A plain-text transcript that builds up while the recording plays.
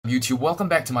YouTube? Welcome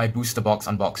back to my booster box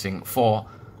unboxing for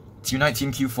Team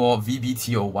Q4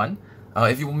 V-BT01.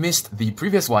 If you missed the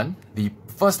previous one, the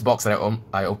first box that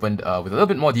I opened with a little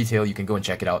bit more detail, you can go and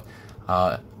check it out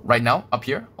right now, up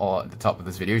here, or at the top of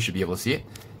this video, you should be able to see it.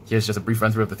 Here's just a brief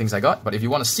run through of the things I got, but if you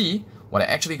want to see what I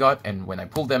actually got and when I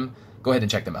pulled them, go ahead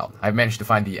and check them out. I've managed to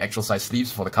find the actual size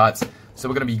sleeves for the cards, so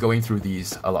we're going to be going through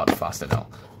these a lot faster now.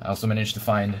 I also managed to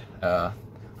find a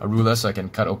ruler so I can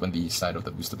cut open the side of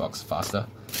the booster box faster.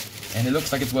 And it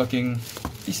looks like it's working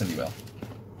decently well.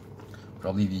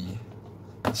 Probably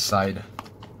the side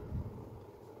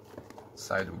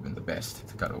would have been the best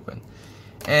to cut open.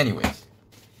 Anyways,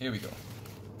 here we go.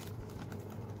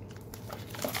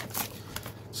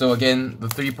 So again,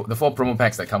 the four promo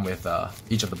packs that come with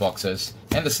each of the boxes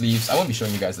and the sleeves. I won't be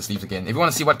showing you guys the sleeves again. If you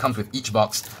want to see what comes with each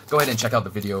box, go ahead and check out the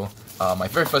video, my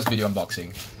very first video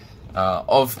unboxing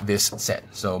of this set.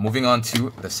 So moving on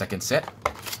to the second set.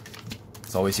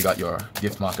 As always, you got your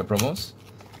gift marker promos.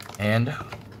 And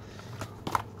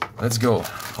let's go.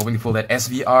 Hoping to pull that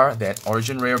SVR, that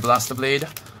Origin Rare Blaster Blade,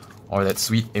 or that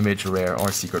Sweet Image Rare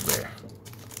or Secret Rare.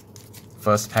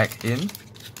 First pack in.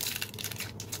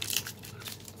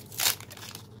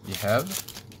 We have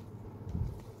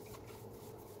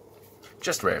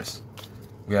just rares.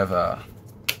 We have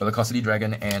Velocity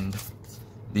Dragon and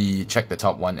the check the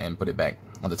top one and put it back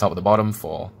on the top of the bottom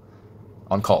for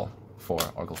on call for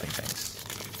Oracle Think Tanks.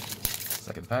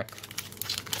 Second pack.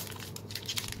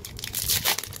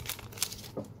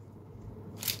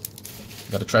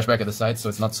 Got a trash bag at the side so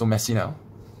it's not so messy now.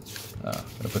 Gonna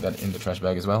put that in the trash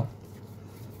bag as well.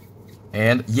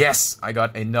 And yes, I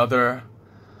got another.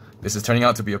 This is turning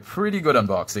out to be a pretty good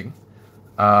unboxing.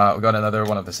 We got another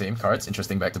one of the same cards,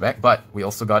 interesting back-to-back, but we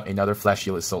also got another Flash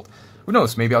Shield Assault. Who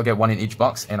knows, maybe I'll get one in each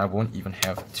box and I won't even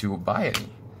have to buy any.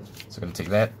 So I'm going to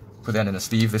take that, put that in a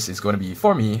sleeve. This is going to be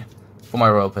for me, for my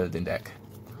Royal Paladin deck.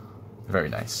 Very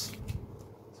nice.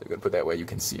 So I'm going to put that where you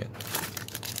can see it.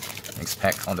 Next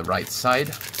pack on the right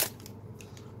side.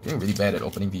 Getting really bad at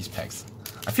opening these packs.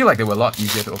 I feel like they were a lot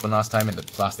easier to open last time and the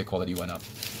plastic quality went up.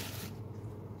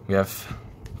 We have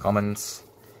commons,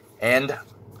 and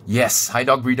yes, High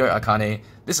Dog Breeder Akane.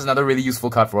 This is another really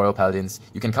useful card for Royal Paladins.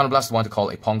 You can counterblast one to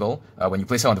call a Pongal. When you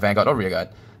place her on the Vanguard or Rearguard,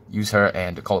 use her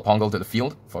and call a Pongal to the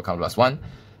field for counterblast 1.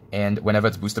 And whenever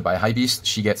it's boosted by a High Beast,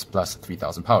 she gets plus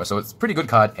 3000 power. So it's a pretty good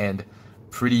card and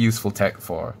pretty useful tech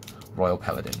for Royal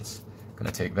Paladins.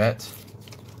 Gonna take that,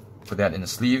 put that in a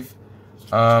sleeve.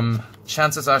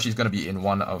 Chances are she's gonna be in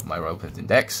one of my Royal Paladin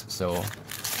decks. So,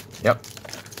 yep,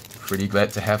 pretty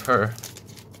glad to have her.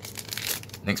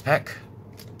 Next pack.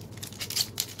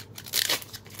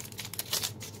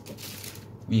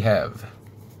 We have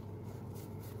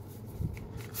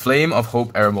Flame of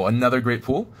Hope Aramo, another great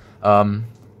pool.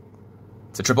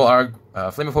 It's a triple R.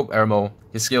 Flame of Hope Aramo.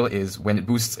 His skill is when it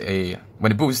boosts, it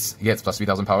gets plus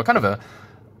 3000 power. Kind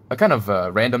of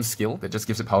a random skill that just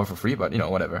gives it power for free, but you know,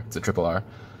 whatever. It's a triple R.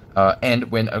 And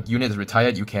when a unit is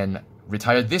retired, you can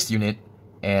retire this unit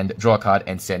and draw a card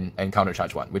and send and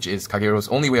countercharge one, which is Kagero's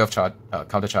only way of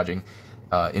countercharging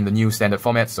in the new standard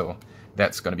format. So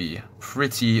that's going to be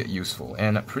pretty useful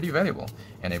and pretty valuable,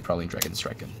 and a Prowling Dragon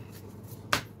Striker.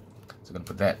 So I'm going to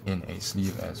put that in a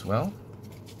sleeve as well.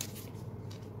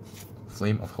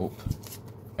 Flame of Hope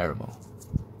Aramo.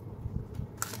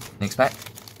 Next pack.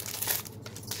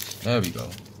 There we go.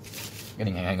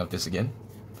 Getting a hang of this again.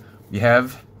 We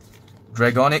have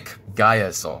Dragonic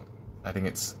Gaius, or I think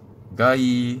it's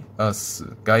Gaius,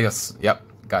 yep,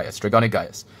 Gaius, Dragonic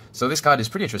Gaius. So this card is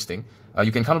pretty interesting.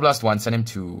 You can counterblast one, send him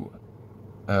to,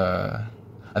 I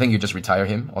think you just retire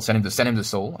him, or send him to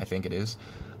Soul, I think it is.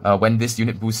 When this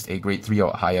unit boosts a grade 3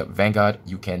 or higher Vanguard,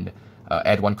 you can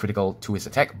add one critical to his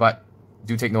attack, but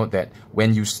do take note that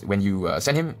when you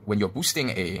send him, when you're boosting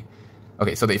a,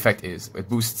 okay, so the effect is, it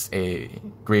boosts a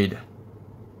grade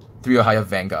 3 or higher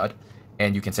Vanguard,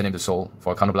 and you can send him to Soul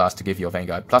for a counterblast to give your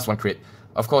Vanguard plus 1 crit.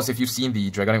 Of course, if you've seen the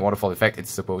Dragonic Waterfall effect,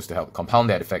 it's supposed to help compound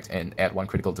that effect and add 1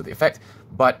 critical to the effect,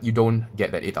 but you don't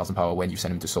get that 8000 power when you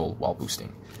send him to Soul while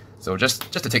boosting. So just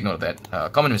to take note of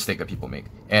that, common mistake that people make.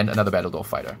 And another Battledore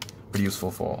Fighter. Pretty useful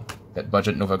for that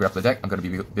budget Nova Grappler deck I'm going to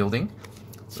be building,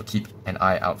 so keep an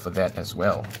eye out for that as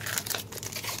well.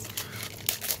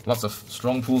 Lots of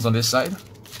strong pools on this side.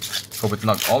 Hope it's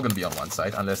not all going to be on one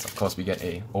side, unless of course we get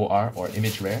a OR or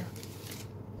Image Rare.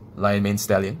 Lion Mane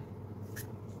Stallion,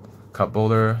 Cup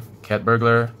Bowler, Cat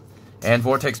Burglar, and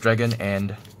Vortex Dragon,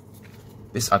 and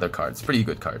this other card. It's a pretty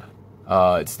good card.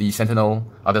 It's the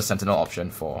other Sentinel option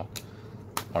for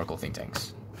Oracle Think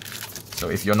Tanks. So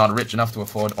if you're not rich enough to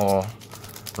afford, or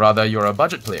rather you're a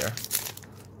budget player,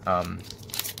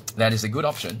 that is a good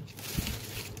option.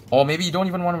 Or maybe you don't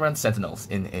even want to run Sentinels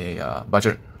in a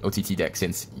budget OTT deck,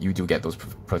 since you do get those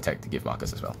Protect Give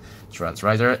markers as well. Which runs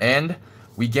Riser, and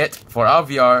we get, for our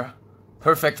VR,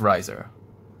 Perfect Riser.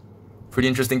 Pretty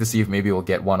interesting to see if maybe we'll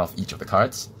get one of each of the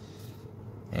cards.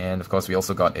 And of course we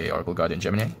also got a Oracle Guardian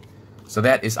Gemini. So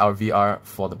that is our VR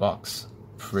for the box.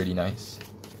 Pretty nice.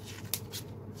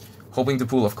 Hoping to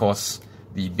pull, of course,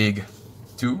 the big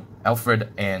two,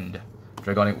 Alfred and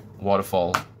Dragonic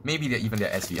Waterfall. Maybe even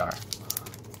their SVR.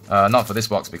 Not for this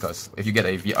box, because if you get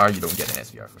a VR, you don't get an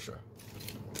SVR for sure.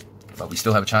 But we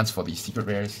still have a chance for the secret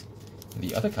rares, and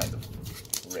the other kind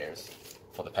of rares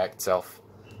for the pack itself.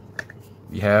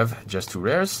 We have just 2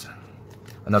 rares.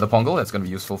 Another Pongal that's going to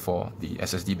be useful for the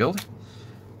SSD build.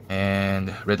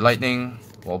 And Red Lightning,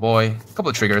 Wall Boy, a couple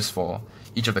of triggers for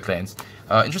each of the clans.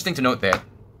 Interesting to note that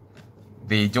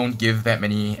they don't give that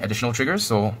many additional triggers,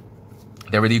 so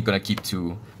they're really going to keep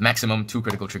to maximum 2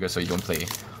 critical triggers, so you don't play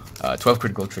 12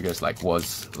 critical triggers like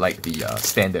the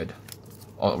standard,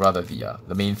 or rather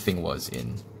the main thing was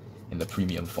in the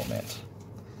premium format.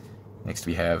 Next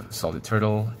we have Solid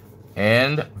Turtle,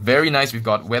 and very nice, we've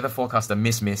got Weather Forecaster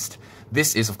Mist.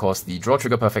 This is of course the Draw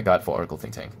Trigger Perfect Guard for Oracle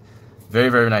Think Tank. Very,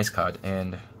 very nice card.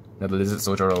 And another Lizard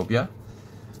Soldier Robia.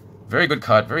 Very good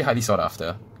card, very highly sought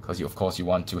after, because you, of course, you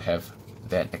want to have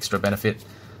that extra benefit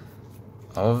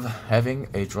of having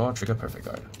a Draw Trigger Perfect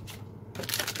Guard.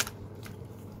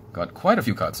 Got quite a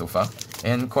few cards so far,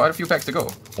 and quite a few packs to go.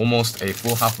 Almost a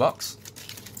full half box.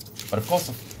 But of course,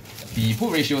 the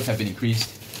pull ratios have been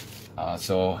increased,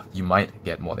 so you might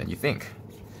get more than you think.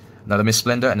 Another Miss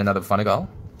Splendor and another Funagal.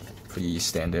 Pretty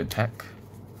standard pack.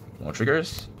 More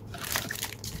triggers.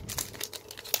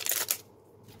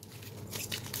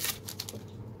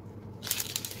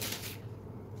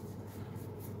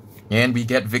 And we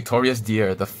get Victorious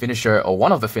Deer, the finisher, or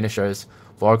one of the finishers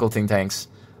for Oracle Think Tanks.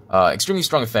 Extremely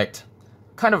strong effect,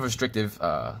 kind of restrictive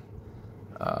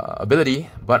ability,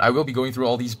 but I will be going through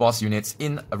all these boss units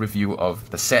in a review of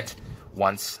the set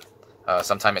once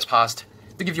some time has passed,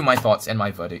 to give you my thoughts and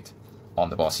my verdict on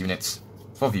the boss units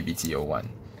for V-BT01.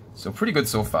 So pretty good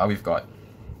so far. We've got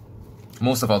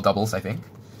most of our doubles, I think.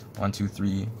 1, 2,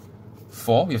 3,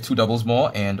 4. We have 2 doubles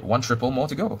more and 1 triple more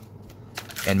to go.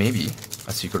 And maybe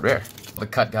a secret rare. The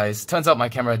cut, guys. Turns out my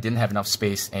camera didn't have enough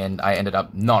space, and I ended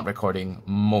up not recording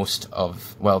most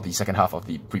of, well, the second half of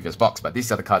the previous box. But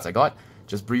these are the cards I got.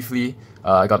 Just briefly,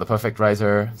 I got the Perfect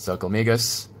Riser, Circle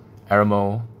Magus,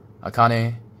 Aramo,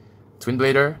 Akane, Twin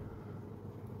Blader,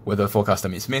 Weather Forecaster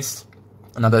Mist,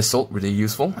 another Assault, really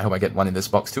useful. I hope I get one in this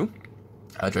box too.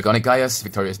 Dragonic Gaius,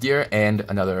 Victorious Deer, and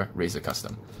another Razor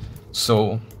Custom.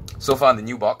 So far in the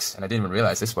new box, and I didn't even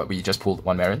realize this, but we just pulled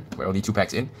 1 Marin. We're only 2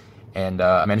 packs in. And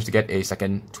I managed to get a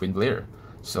second Twin Blader.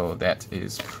 So that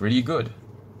is pretty good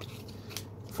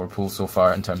for pools so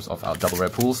far in terms of our double rare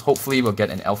pools. Hopefully we'll get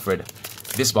an Alfred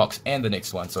this box and the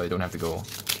next one, so I don't have to go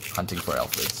hunting for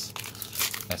Alfreds,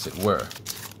 as it were.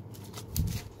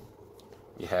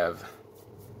 We have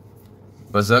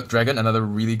Berserk Dragon, another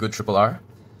really good triple R.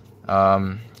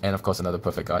 And of course another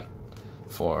Perfect Guard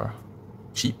for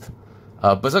cheap.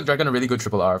 Berserk Dragon, a really good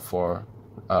triple R for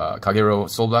Kagero,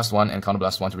 Soul Blast 1 and Counter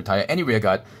Blast 1 to retire any rear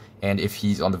guard, and if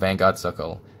he's on the Vanguard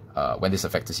circle, when this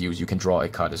effect is used, you can draw a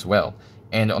card as well.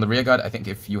 And on the rear guard, I think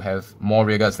if you have more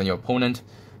rear guards than your opponent,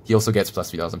 he also gets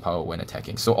plus 3000 power when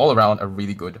attacking. So all around, a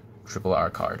really good triple R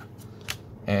card.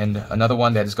 And another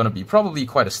one that is going to be probably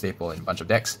quite a staple in a bunch of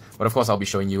decks, but of course I'll be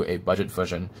showing you a budget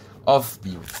version of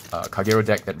the Kagero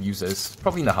deck that uses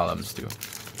probably Nahalams to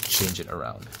change it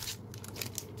around.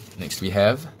 Next we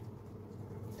have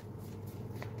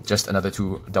just another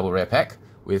 2 double rare pack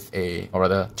with a, or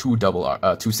rather 2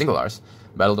 single Rs,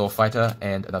 Battledore Fighter,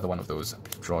 and another one of those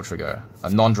draw trigger,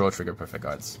 non-draw trigger Perfect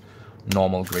Guards,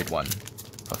 normal grade 1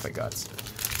 Perfect Guards.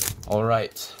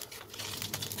 Alright,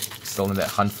 still in that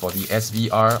hunt for the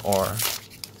SVR or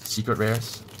secret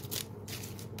rares.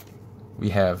 We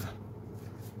have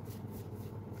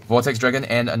Vortex Dragon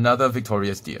and another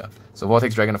Victorious Deer. So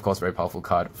Vortex Dragon, of course, very powerful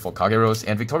card for Kageros,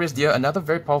 and Victorious Deer, another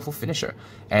very powerful finisher,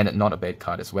 and not a bad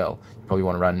card as well. You probably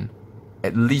want to run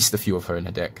at least a few of her in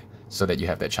a deck, so that you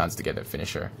have that chance to get that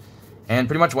finisher. And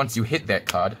pretty much once you hit that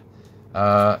card,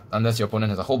 unless your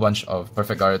opponent has a whole bunch of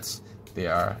Perfect Guards, they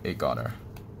are a goner.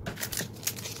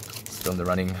 Still in the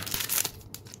running,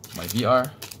 my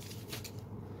VR.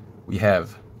 We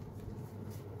have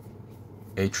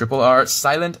a triple R,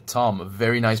 Silent Tom,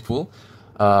 very nice pool.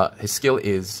 His skill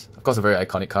is, of course, a very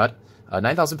iconic card.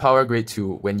 9000 power, grade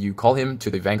 2. When you call him to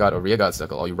the Vanguard or Rearguard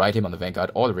circle, or you ride him on the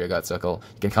Vanguard or the Rearguard circle,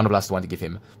 you can counterblast 1 to give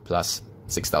him plus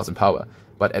 6000 power.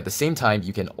 But at the same time,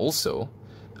 you can also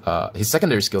his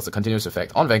secondary skill is a continuous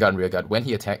effect. On Vanguard and Rearguard, when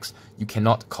he attacks, you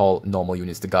cannot call normal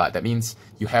units to guard. That means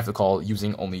you have to call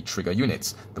using only trigger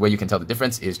units. The way you can tell the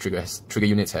difference is trigger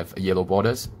units have yellow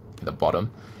borders at the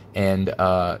bottom, and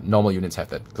normal units have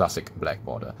that classic black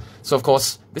border. So of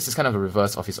course, this is kind of a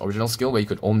reverse of his original skill, where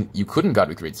you couldn't guard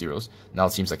with grade 0s. Now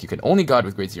it seems like you can only guard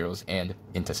with grade 0s and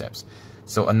intercepts.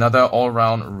 So another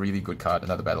all-round really good card,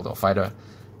 another Battle Door fighter,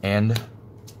 and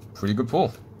pretty good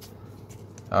pull.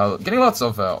 Getting lots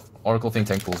of Oracle Think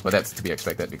Tank pulls, but that's to be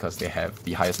expected because they have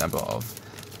the highest number of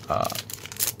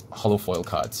hollow foil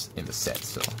cards in the set.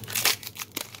 So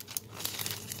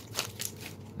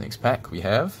next pack we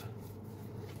have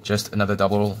just another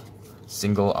double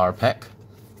single R pack,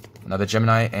 another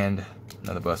Gemini, and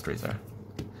another Burst Razor.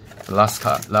 The last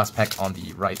pack on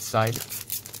the right side.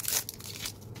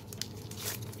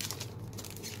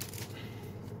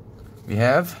 We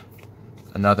have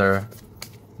another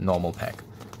normal pack.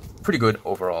 Pretty good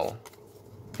overall.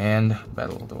 And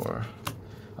Battle Door.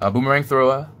 Boomerang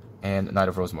Thrower, and Knight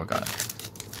of Rose Morgana.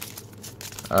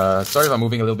 Sorry if I'm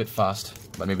moving a little bit fast,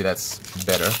 but maybe that's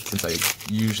better, since I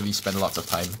usually spend lots of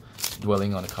time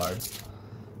dwelling on a card.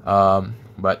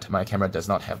 But my camera does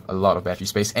not have a lot of battery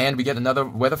space, and we get another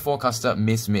Weather Forecaster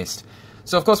Mist.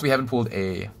 So of course we haven't pulled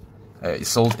a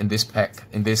Isolde in this pack,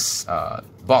 in this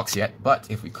box yet, but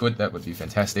if we could, that would be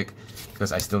fantastic,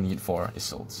 because I still need 4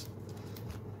 Isoldes.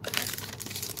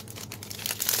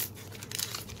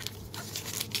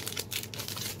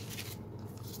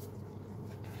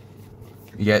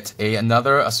 We get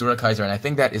another Asura Kaiser, and I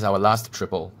think that is our last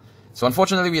triple. So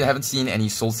unfortunately we haven't seen any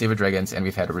Soul Saver Dragons, and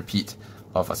we've had a repeat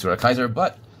of Asura Kaiser,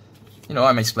 but you know,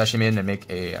 I may splash him in and make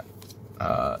a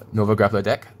Nova Grappler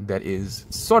deck that is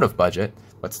sort of budget,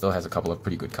 but still has a couple of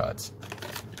pretty good cards.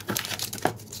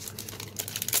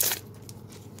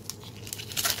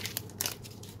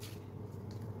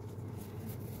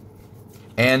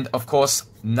 And of course,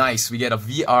 nice, we get a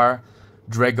VR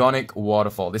Dragonic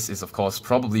Waterfall. This is of course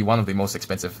probably one of the most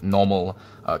expensive normal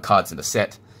cards in the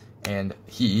set, and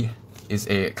he is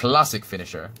a classic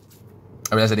finisher.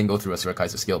 I realize I didn't go through Asura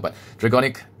Kaiser skill, but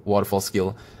Dragonic Waterfall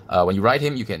skill, when you ride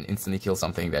him, you can instantly kill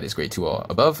something that is grade 2 or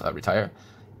above, retire.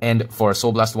 And for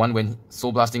Soul Blast 1, when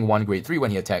Soul Blasting 1 grade 3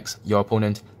 when he attacks, your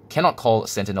opponent cannot call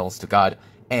Sentinels to guard,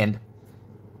 and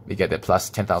we get that plus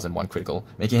 10,001 critical,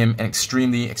 making him an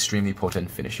extremely, extremely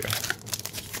potent finisher.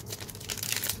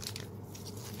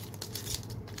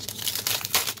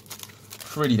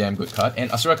 Pretty damn good card. And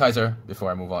Asura Kaiser,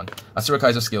 before I move on, Asura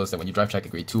Kaiser's skill is that when you drive track a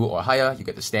grade 2 or higher, you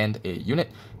get to stand a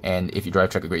unit, and if you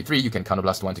drive track a grade 3, you can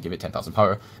counterblast 1 to give it 10,000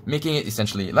 power, making it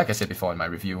essentially, like I said before in my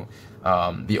review,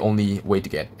 the only way to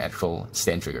get actual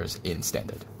stand triggers in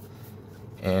Standard.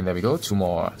 And there we go, 2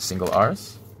 more single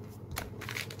Rs.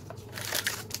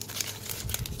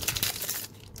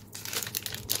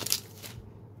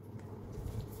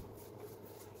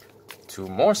 Two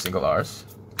more single Rs.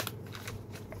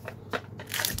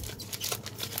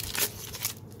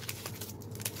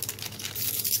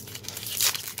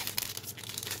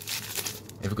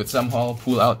 If we could somehow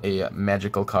pull out a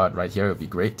magical card right here, it would be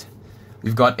great.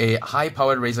 We've got a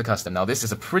high-powered Razor Custom. Now this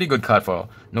is a pretty good card for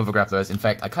Nova Grapplers. In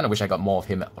fact, I kind of wish I got more of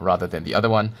him rather than the other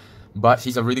one. But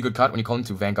he's a really good card. When you call him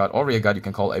to Vanguard or Rearguard, you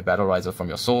can call a Battle Riser from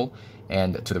your Soul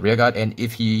and to the Rearguard. And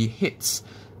if he hits,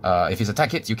 if his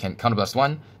attack hits, you can counterblast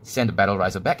 1, send a Battle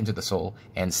Riser back into the Soul,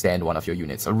 and stand one of your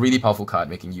units. A really powerful card,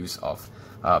 making use of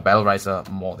Battle Riser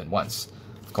more than once.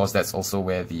 Of course, that's also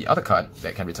where the other card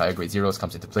that can retire grade 0s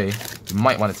comes into play. You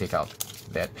might want to take out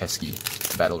that pesky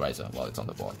Battle Riser while it's on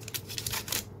the board.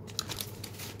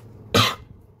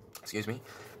 Excuse me.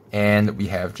 And we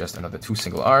have just another 2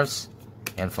 single Rs.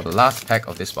 And for the last pack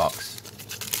of this box,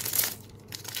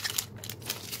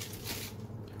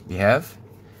 we have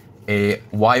a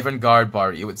Wyvern Guard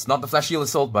Bari. It's not the Flashy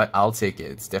Assault, but I'll take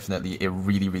it. It's definitely a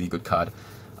really, really good card.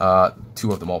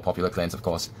 2 of the more popular clans, of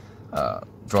course.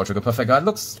 Draw Trigger Perfect Guard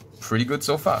looks pretty good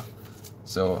so far.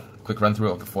 So, quick run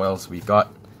through of the foils we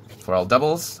got. For our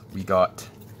doubles, we got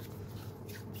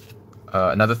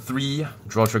another 3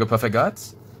 Draw Trigger Perfect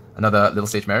Guards, another Little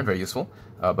Sage Marin, very useful,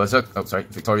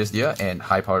 Victorious Deer, and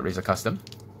High Powered Razor Custom.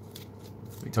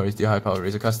 Victorious Deer, High Powered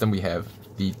Razor Custom, we have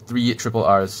the 3 triple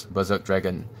Rs, Berserk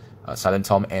Dragon, Silent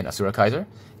Tom, and Asura Kaiser.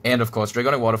 And of course,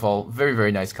 Dragonic Waterfall, very,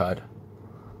 very nice card.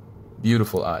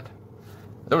 Beautiful art.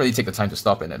 I don't really take the time to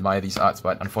stop and admire these arts,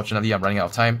 but unfortunately I'm running out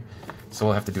of time, so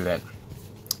we'll have to do that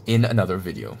in another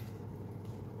video.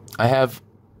 I have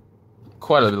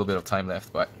quite a little bit of time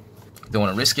left, but don't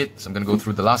want to risk it, so I'm going to go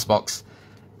through the last box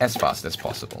as fast as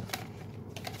possible.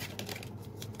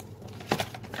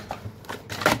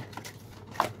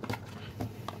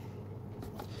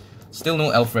 Still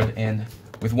no Alfred, and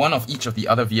with one of each of the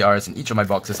other VRs in each of my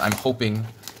boxes, I'm hoping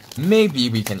maybe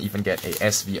we can even get a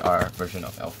SVR version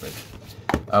of Alfred.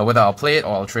 Whether I'll play it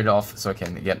or I'll trade it off so I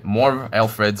can get more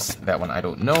Alfreds, that one I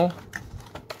don't know.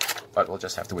 But we'll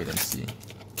just have to wait and see.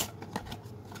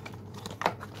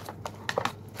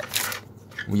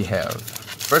 We have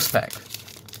first pack.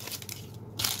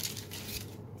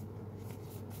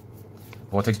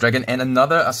 Vortex Dragon and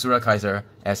another Asura Kaiser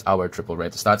as our triple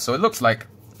red to start. So it looks like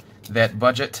that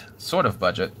budget, sort of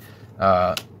budget,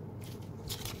 Nova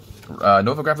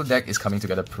Grappler deck is coming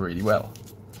together pretty well.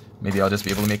 Maybe I'll just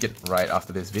be able to make it right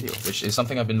after this video, which is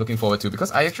something I've been looking forward to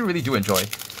because I actually really do enjoy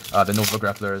the Nova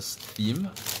Grappler's theme.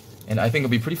 And I think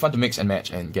it'll be pretty fun to mix and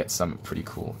match and get some pretty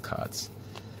cool cards.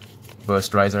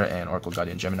 Burst Riser and Oracle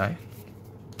Guardian Gemini.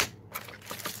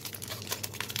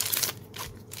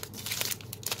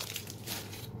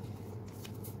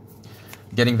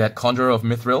 Getting that Conjurer of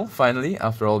Mithril, finally,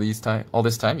 after all this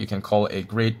time, you can call a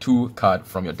grade 2 card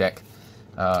from your deck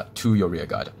to your rear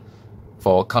guard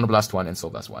for Counterblast 1 and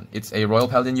Soul Blast 1. It's a Royal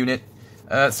Paladin unit.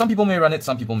 Some people may run it,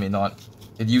 some people may not.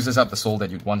 It uses up the soul that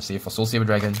you'd want to save for Soul Saber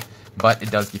Dragon, but it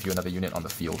does give you another unit on the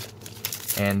field.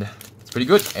 And it's pretty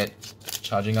good at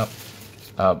charging up,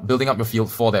 building up your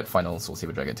field for that final Soul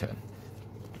Saber Dragon turn.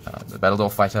 The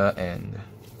Battledore Fighter and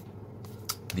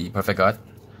the Perfect Guard.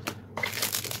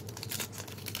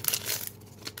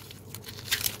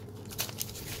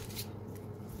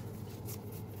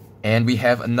 And we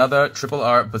have another Triple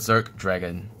R Berserk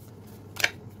Dragon.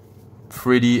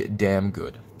 Pretty damn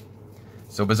good.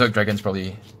 So Berserk Dragon's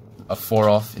probably a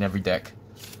 4-off in every deck.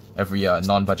 Every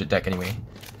non-budget deck anyway.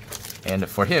 And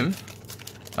for him,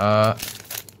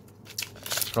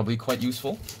 probably quite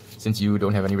useful since you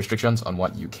don't have any restrictions on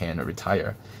what you can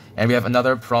retire. And we have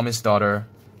another Promised Daughter.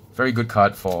 Very good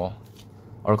card for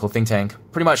Oracle Think Tank.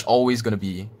 Pretty much always going to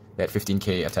be that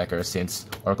 15k attacker since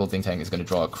Oracle Think Tank is going to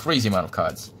draw a crazy amount of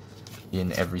cards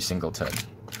in every single turn.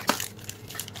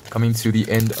 Coming to the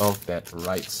end of that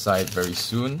right side very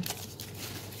soon.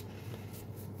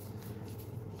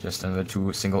 Just another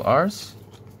 2 single Rs.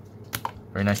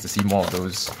 Very nice to see more of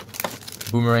those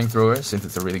boomerang throwers since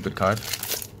it's a really good card.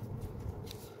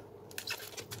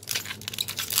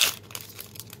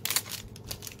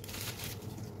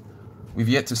 We've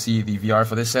yet to see the VR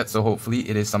for this set, so hopefully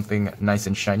it is something nice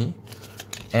and shiny.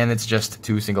 And it's just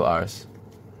 2 single Rs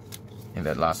in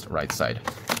that last right side.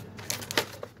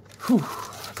 Whew.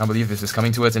 I can't believe this is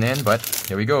coming towards an end, but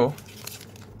here we go.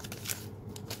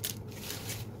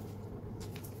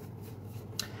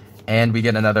 And we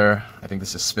get another, I think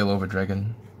this is Spillover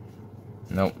Dragon.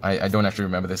 No, I don't actually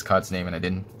remember this card's name and I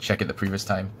didn't check it the previous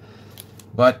time.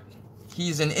 But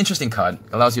he's an interesting card,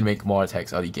 allows you to make more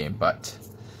attacks early game, but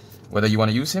whether you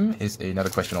want to use him is another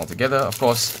question altogether. Of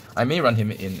course, I may run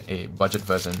him in a budget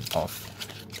version of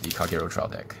the Kagero Trial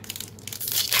deck.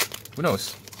 Who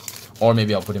knows? Or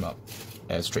maybe I'll put him up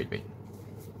as trade bait.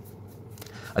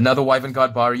 Another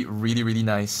Vanguard Bari, really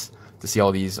nice to see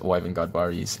all these Vanguard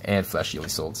Baris and Flash Shield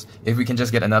Souls. If we can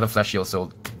just get another Flash Shield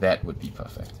Soul, that would be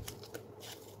perfect.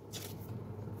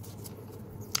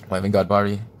 Vanguard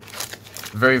Bari,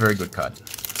 very good card.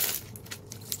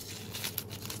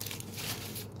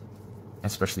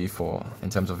 Especially in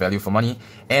terms of value for money.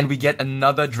 And we get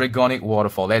another Dragonic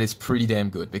Waterfall. That is pretty damn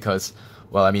good because,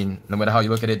 well, I mean, no matter how you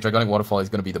look at it, Dragonic Waterfall is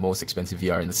going to be the most expensive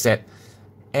VR in the set.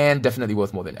 And definitely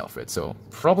worth more than Alfred. So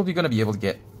probably going to be able to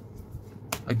get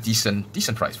a decent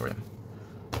price for him.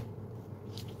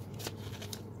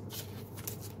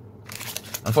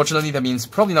 Unfortunately, that means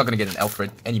probably not going to get an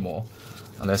Alfred anymore.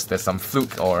 Unless there's some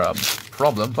fluke or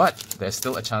problem. But there's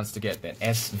still a chance to get that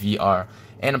SVR.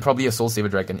 And probably a Soul Saber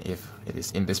Dragon if it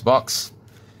is in this box.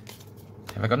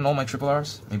 Have I gotten all my triple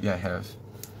Rs? Maybe I have.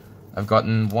 I've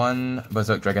gotten 1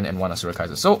 Berserk Dragon and 1 Asura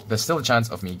Kaiser. So there's still a chance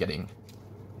of me getting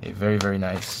a very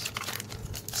nice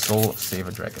Soul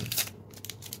Saber Dragon.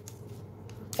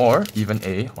 Or even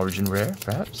a Origin Rare,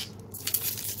 perhaps.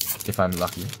 If I'm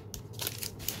lucky.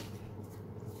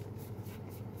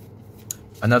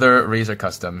 Another Razor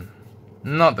Custom.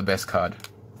 Not the best card.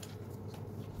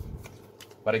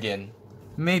 But again,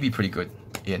 maybe pretty good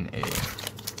in a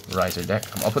Riser deck.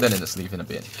 I'll put that in the sleeve in a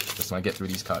bit. Just want to get through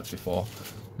these cards before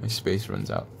my space runs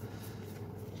out.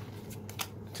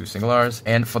 2 single Rs.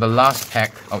 And for the last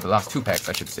pack, the last 2 packs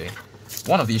I should say,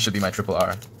 one of these should be my triple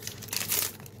R.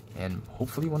 And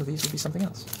hopefully one of these will be something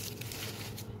else.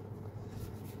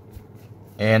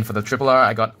 And for the triple R,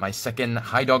 I got my second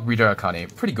High Dog Breeder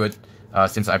Akane. Pretty good,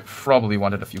 since I probably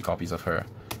wanted a few copies of her.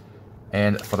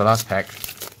 And for the last pack,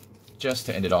 just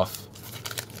to end it off,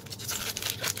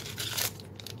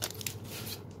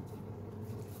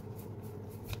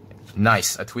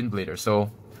 nice, a Twin Blader.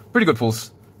 So pretty good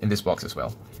pulls in this box as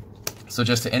well. So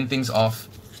just to end things off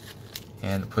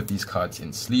and put these cards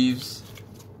in sleeves.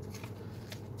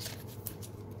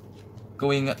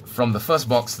 Going from the first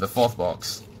box to the fourth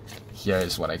box, here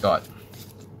is what I got.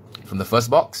 From the first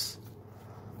box,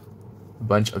 a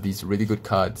bunch of these really good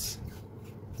cards.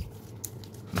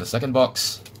 From the second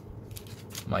box,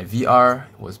 my VR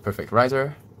was Perfect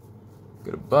Riser.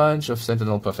 Got a bunch of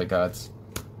Sentinel Perfect cards.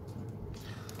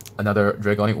 Another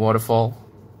Dragonic Waterfall.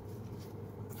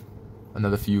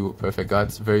 Another few Perfect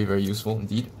cards. Very, very useful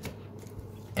indeed.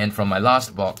 And from my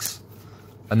last box,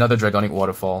 another Dragonic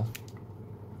Waterfall.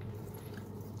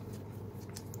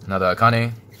 Another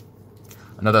Akane.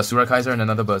 Another Asura Kaiser and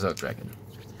another Berserk Dragon.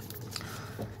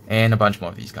 And a bunch more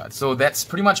of these cards. So that's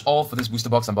pretty much all for this booster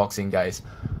box unboxing, guys.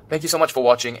 Thank you so much for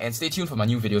watching, and stay tuned for my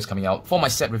new videos coming out for my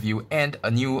set review and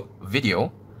a new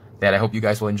video that I hope you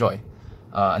guys will enjoy.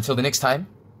 Until the next time,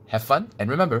 have fun, and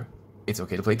remember, it's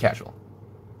okay to play casual.